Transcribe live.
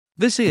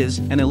This is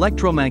an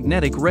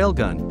electromagnetic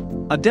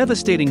railgun, a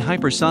devastating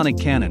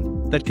hypersonic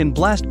cannon that can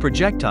blast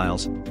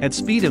projectiles at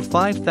speed of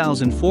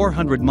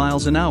 5,400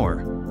 miles an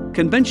hour.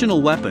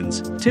 Conventional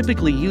weapons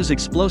typically use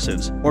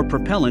explosives or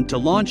propellant to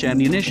launch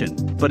ammunition,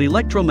 but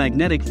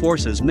electromagnetic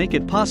forces make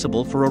it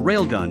possible for a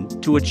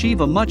railgun to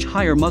achieve a much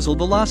higher muzzle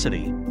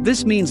velocity.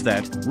 This means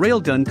that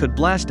railgun could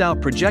blast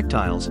out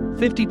projectiles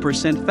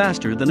 50%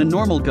 faster than a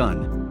normal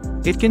gun.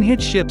 It can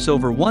hit ships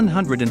over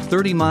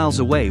 130 miles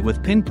away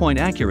with pinpoint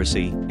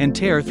accuracy and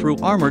tear through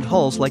armored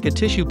hulls like a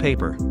tissue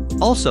paper.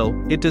 Also,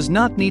 it does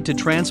not need to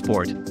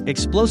transport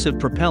explosive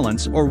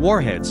propellants or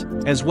warheads,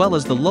 as well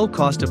as the low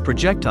cost of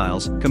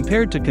projectiles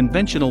compared to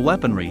conventional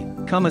weaponry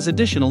come as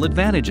additional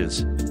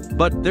advantages.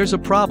 But there's a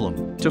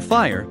problem. To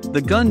fire,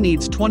 the gun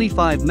needs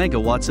 25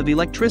 megawatts of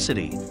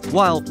electricity,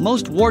 while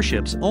most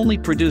warships only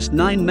produce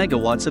 9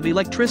 megawatts of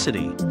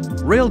electricity.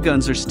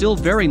 Railguns are still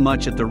very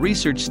much at the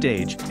research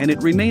stage, and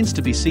it remains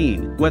to be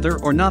seen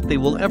whether or not they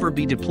will ever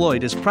be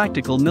deployed as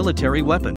practical military weapons.